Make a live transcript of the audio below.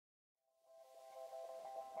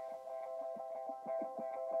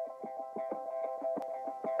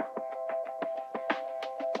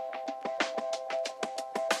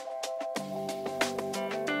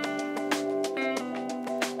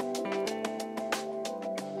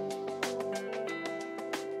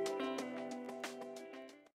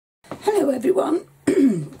Hello everyone,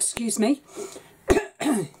 excuse me.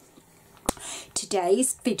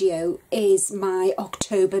 Today's video is my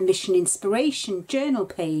October Mission Inspiration journal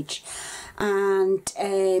page, and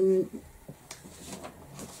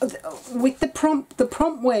with the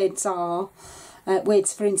prompt words are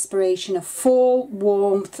words for inspiration are fall,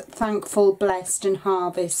 warmth, thankful, blessed and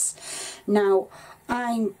harvest. Now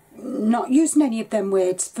I'm not using any of them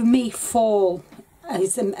words. For me, fall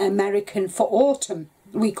is American for autumn.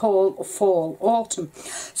 We call fall autumn,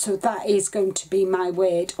 so that is going to be my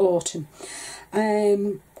word, autumn.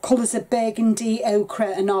 Colours are burgundy, ochre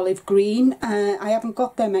and olive green. I haven't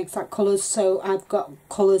got them exact colours, so I've got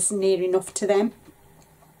colours near enough to them,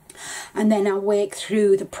 and then I'll work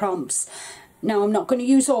through the prompts. Now I'm not going to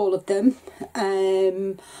use all of them.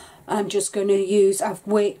 I'm just going to use, I've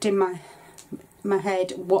worked in my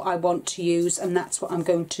head what I want to use, and that's what I'm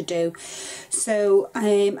going to do. So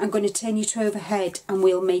I'm going to turn you to overhead and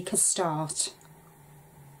we'll make a start.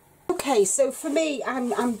 Okay, so for me,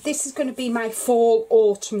 this is going to be my fall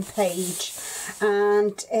autumn page,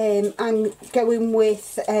 and I'm going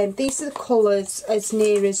with these are the colours as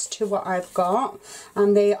near as to what I've got,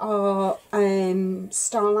 and they are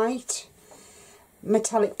Starlight,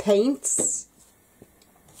 metallic paints,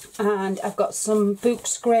 and I've got some book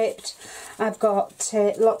script. I've got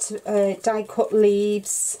lots of die cut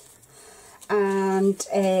leaves and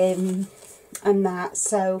that.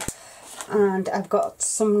 So, and I've got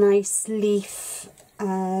some nice leaf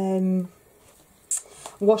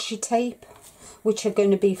washi tape, which are going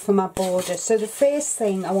to be for my border. So the first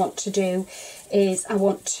thing I want to do is I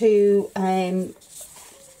want to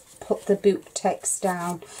put the book text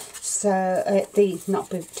down. So not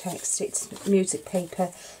book text, it's music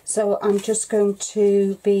paper. So I'm just going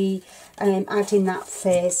to be adding that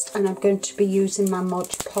first, and I'm going to be using my Mod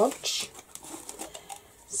Podge.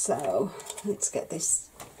 So let's get this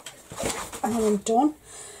done,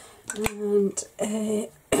 and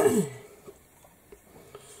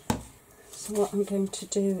so what I'm going to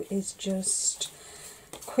do is just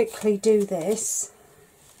quickly do this.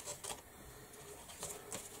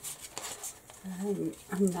 And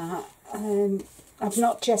that I've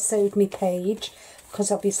not gessoed my page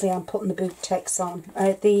because obviously I'm putting the book text on,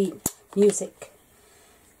 the music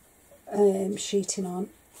sheeting on,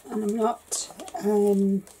 and I'm not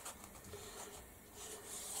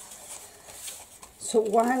so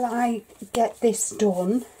while I get this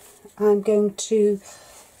done, I'm going to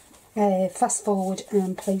fast forward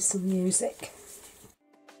and play some music.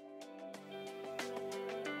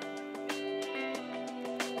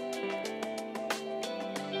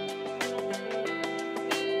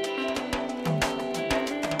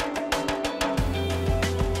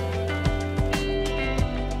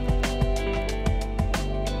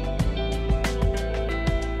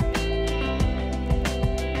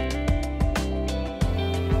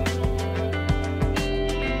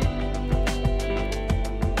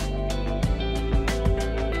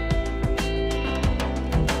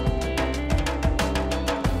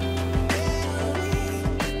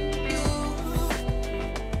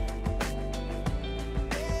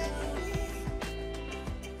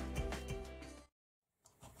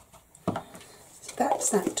 That's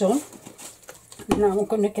that done. Now I'm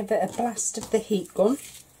going to give it a blast of the heat gun.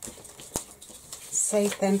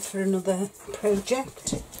 Save them for another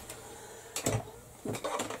project.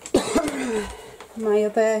 My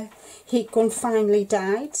other heat gun finally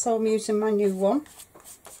died, so I'm using my new one.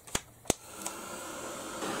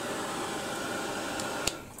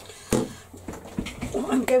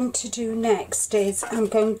 What I'm going to do next is I'm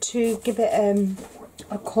going to give it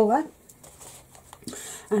a colour.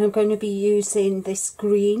 And I'm going to be using this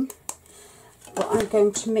green, but I'm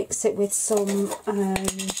going to mix it with some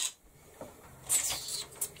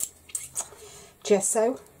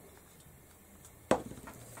gesso. I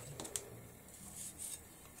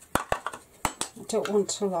don't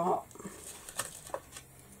want a lot.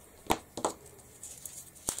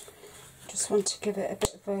 Just want to give it a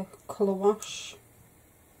bit of a colour wash.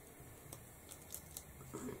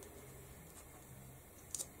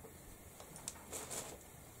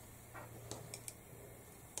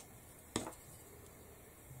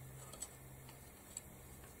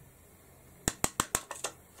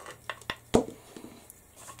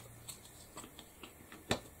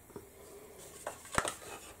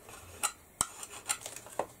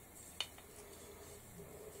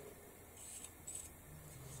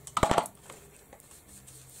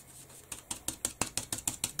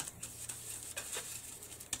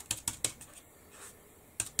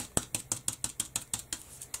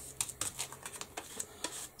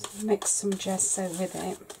 Mix some gesso with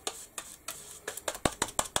it.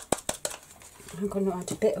 I'm going to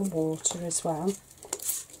add a bit of water as well.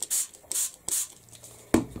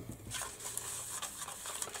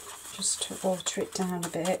 Just to water it down a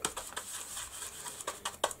bit.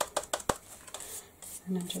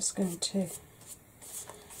 And I'm just going to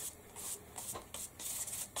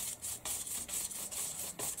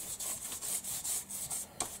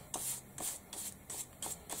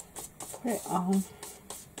put it on.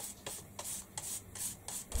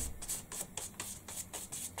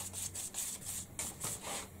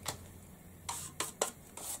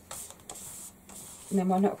 And then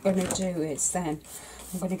what I'm going to do is then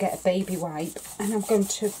I'm going to get a baby wipe and I'm going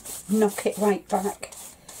to knock it right back.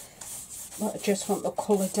 But I just want the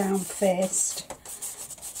colour down first.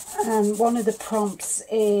 And one of the prompts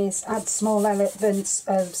is add small elements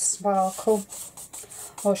of sparkle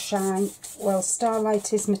or shine. Well,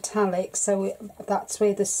 Starlight is metallic, so that's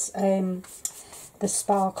where this the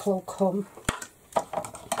sparkle will come.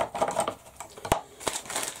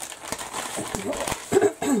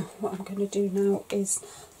 What I'm going to do now is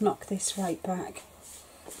knock this right back.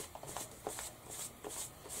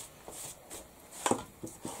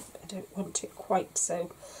 I don't want it quite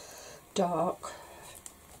so dark.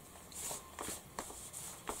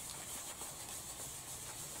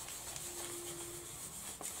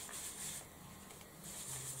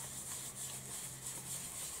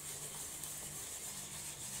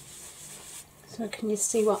 So can you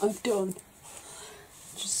see what I've done?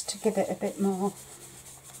 Just to give it a bit more.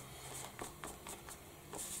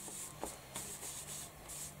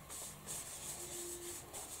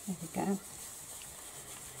 There we go.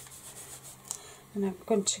 And I'm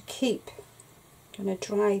going to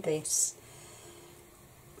dry this.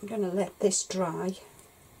 I'm going to let this dry.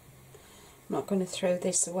 I'm not going to throw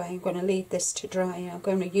this away. I'm going to leave this to dry. I'm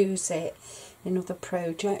going to use it in other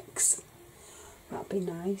projects. That'd be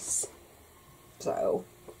nice. So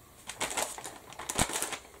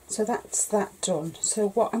that's that done. So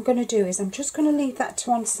what I'm going to do is I'm just going to leave that to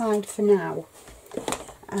one side for now.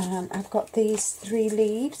 And I've got these 3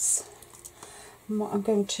 leaves. And what I'm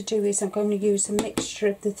going to do is I'm going to use a mixture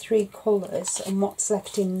of the 3 colours and what's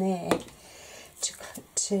left in there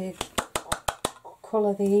to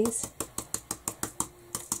colour these.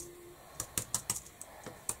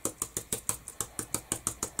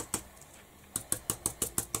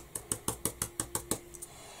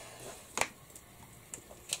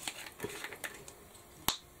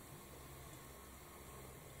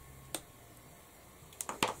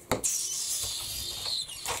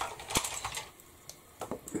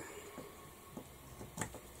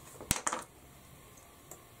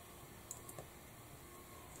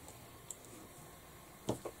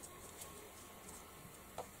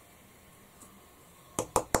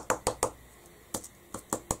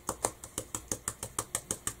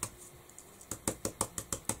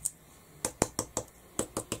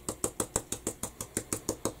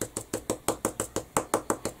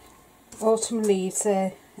 Autumn leaves,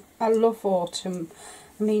 I love autumn.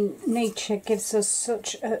 I mean, nature gives us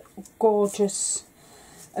such a gorgeous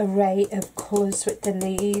array of colours with the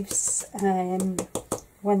leaves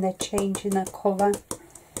when they're changing their colour.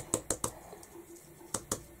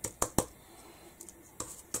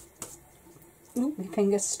 Ooh, my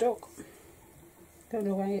finger's stuck. Don't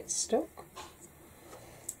know why it's stuck.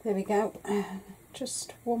 There we go.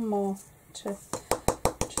 Just one more.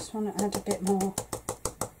 Just want to add a bit more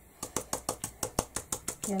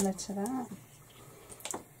yellow to that.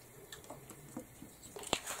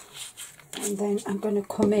 And then I'm going to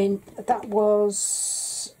come in, that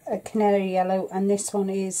was a canary yellow and this one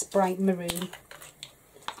is bright maroon.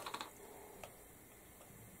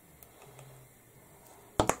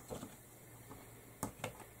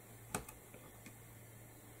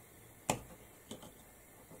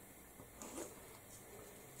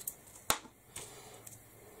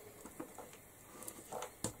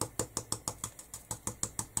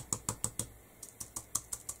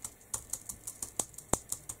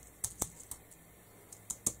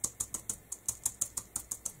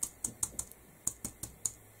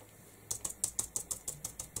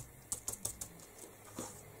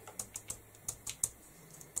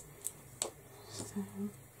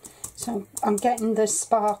 So I'm getting the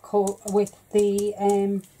sparkle with the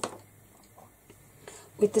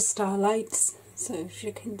starlights. So as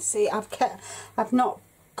you can see, I've not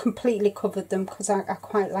completely covered them because I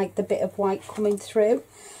quite like the bit of white coming through,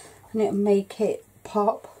 and it'll make it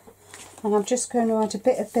pop. And I'm just going to add a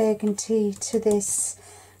bit of burgundy to this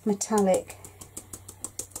metallic.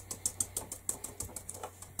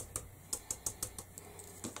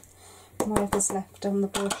 Whatever's left on the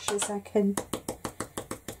brushes I can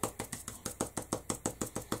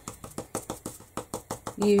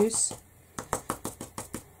use.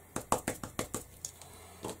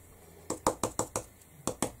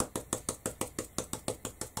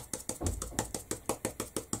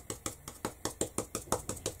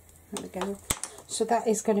 There we go. So that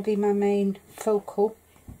is going to be my main focal.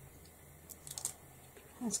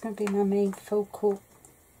 That's going to be my main focal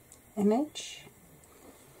image.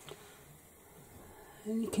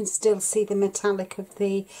 And you can still see the metallic of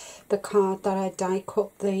the card that I die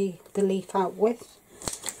cut the leaf out with.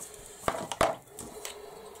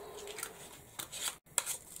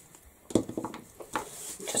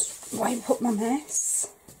 Just wipe up my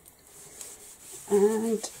mess.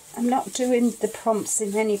 And I'm not doing the prompts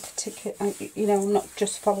in any particular, you know, I'm not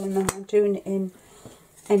just following them, I'm doing it in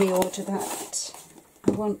any order that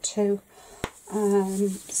I want to.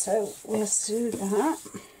 So we'll do that.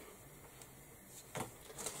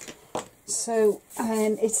 So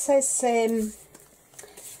it says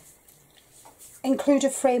include a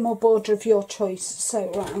frame or border of your choice.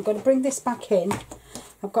 So right, I'm going to bring this back in.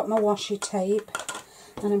 I've got my washi tape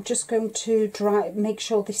and I'm just going to make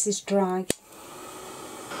sure this is dry.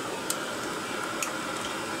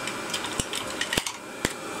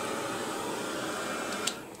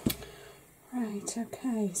 Right,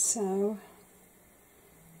 okay, so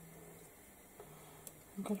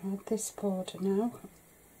I'm going to add this border now.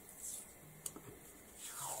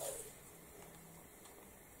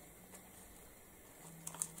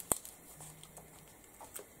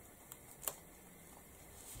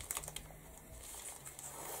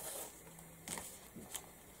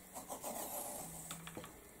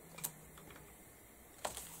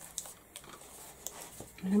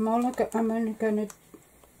 And I'm only going to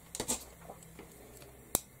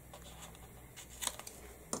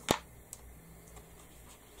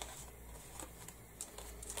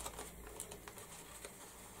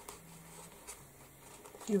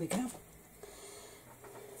here we go.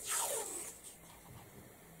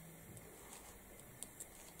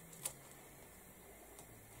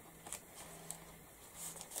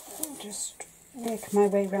 I'll just work my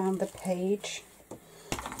way around the page.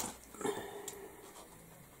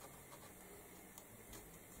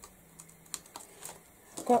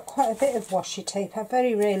 I've got quite a bit of washi tape. I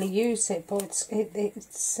very rarely use it, but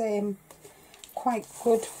it's quite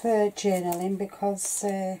good for journaling because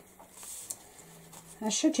I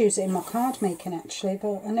should use it in my card making actually,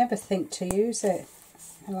 but I never think to use it.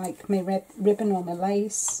 I like my ribbon or my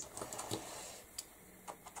lace.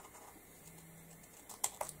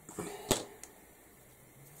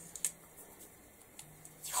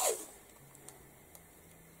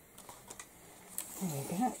 There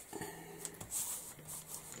we go.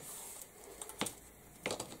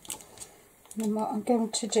 And what I'm going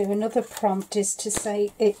to do, another prompt is to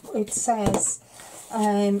say, it says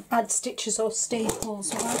add stitches or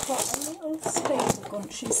staples. Well, I've got a little staple gun,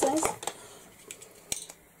 she says.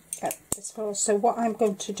 Yep, as far as, so what I'm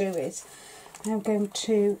going to do is I'm going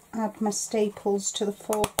to add my staples to the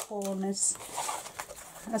four corners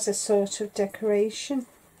as a sort of decoration,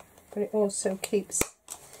 but it also keeps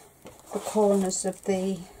the corners of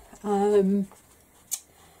the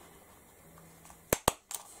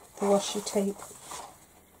washi tape.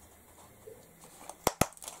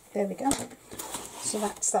 There we go. So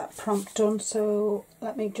that's that prompt done. So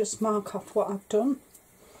let me just mark off what I've done.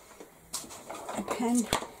 Okay,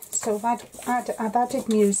 so I've added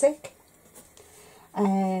music.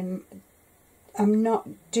 I'm not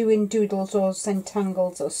doing doodles or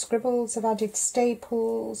centangles or scribbles. I've added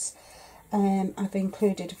staples. I've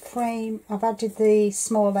included a frame. I've added the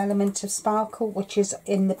small element of sparkle, which is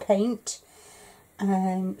in the paint.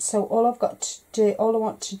 So all I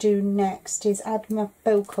want to do next is add my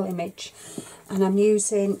focal image, and I'm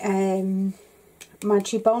using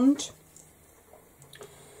Magibond,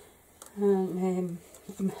 and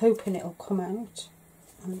I'm hoping it'll come out,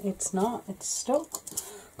 and it's not, it's stuck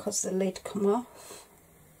because the lid come off.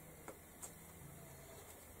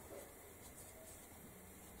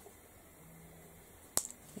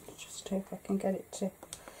 Just hope I can get it to,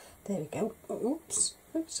 there we go. Oops,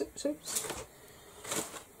 oops, oops, oops.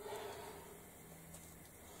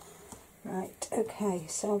 Right, okay,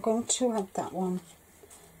 so I'm going to add that one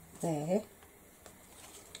there.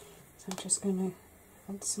 So I'm just going to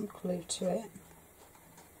add some glue to it.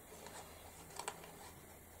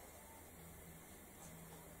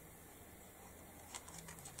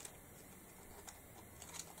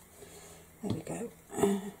 There we go.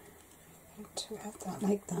 To add that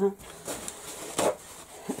like that.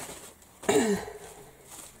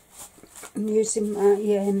 I'm using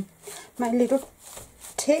my my little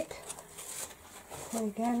tip. There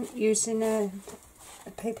we go, using a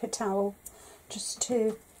paper towel just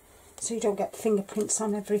so you don't get fingerprints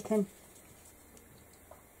on everything.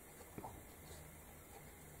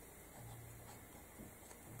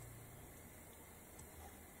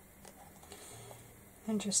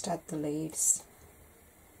 And just add the leaves.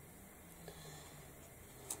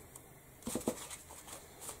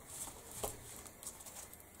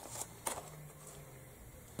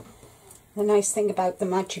 The nice thing about the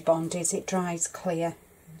Magibond is it dries clear.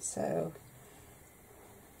 So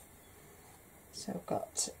I've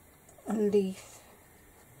got a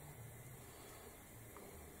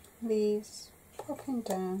leaves popping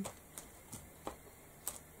down.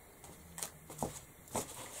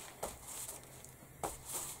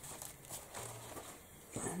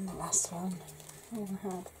 And the last one we'll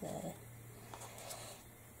have there.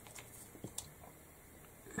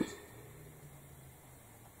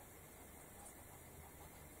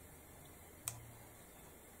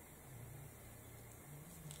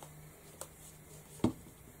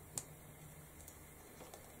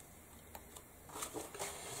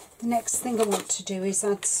 The next thing I want to do is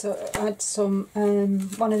add some,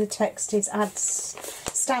 one of the text is add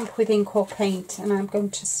stamp with ink or paint, and I'm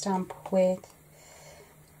going to stamp with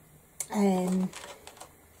I'm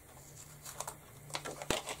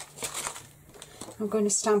going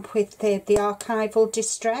to stamp with the Archival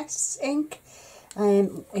Distress ink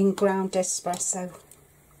in Ground Espresso.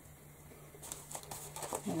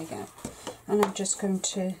 There we go. And I'm just going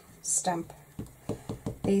to stamp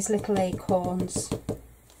these little acorns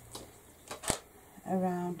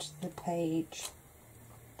around the page.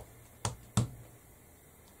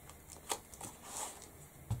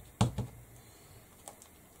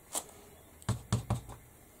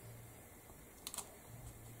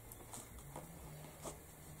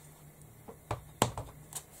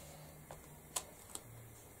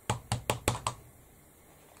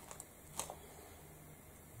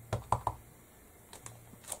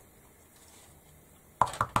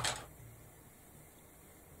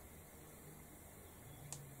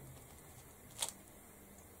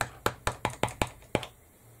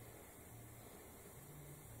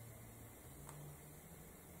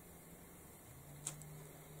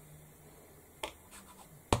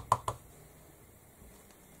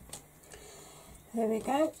 There we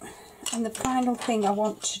go. And the final thing I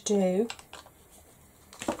want to do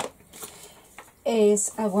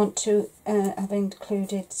is I want to have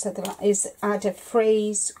included, so that is add a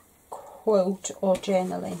phrase, quote or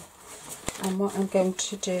journaling. And what I'm going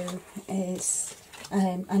to do is,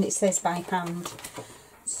 and it says by hand.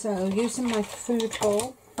 So using my food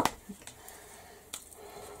bowl,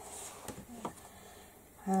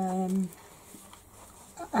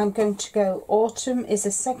 I'm going to go, autumn is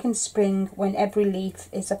a second spring when every leaf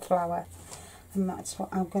is a flower. And that's what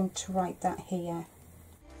I'm going to write that here.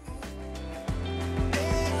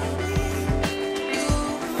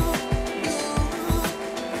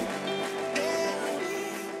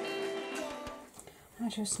 I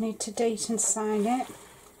just need to date and sign it.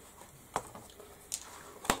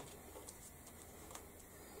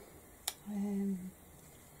 Um,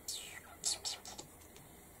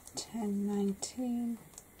 10/19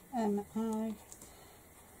 MI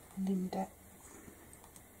Linda.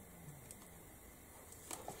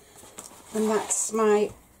 And that's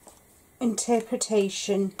my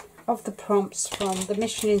interpretation of the prompts from the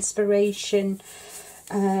Mission Inspiration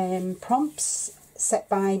prompts set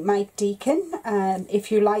by Mike Deacon.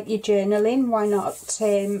 If you like your journaling, why not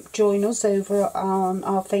join us over on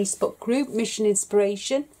our Facebook group, Mission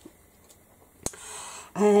Inspiration.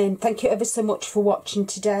 Thank you ever so much for watching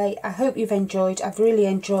today. I hope you've enjoyed. I've really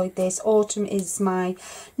enjoyed this. Autumn is my,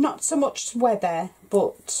 not so much weather,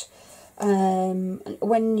 but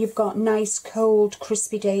when you've got nice cold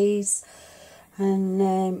crispy days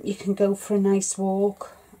and you can go for a nice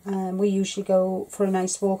walk. We usually go for a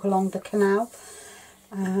nice walk along the canal,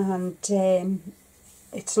 and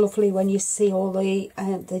it's lovely when you see all the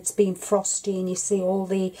it's been frosty and you see all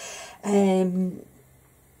the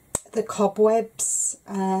cobwebs,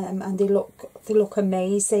 and they look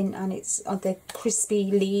amazing, and it's the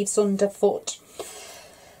crispy leaves underfoot.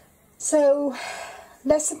 So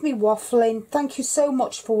less of me waffling. Thank you so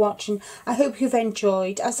much for watching. I hope you've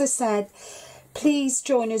enjoyed. As I said, please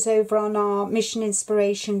join us over on our Mission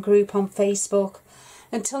Inspiration group on Facebook.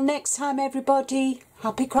 Until next time everybody,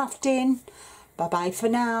 happy crafting. Bye bye for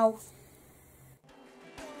now.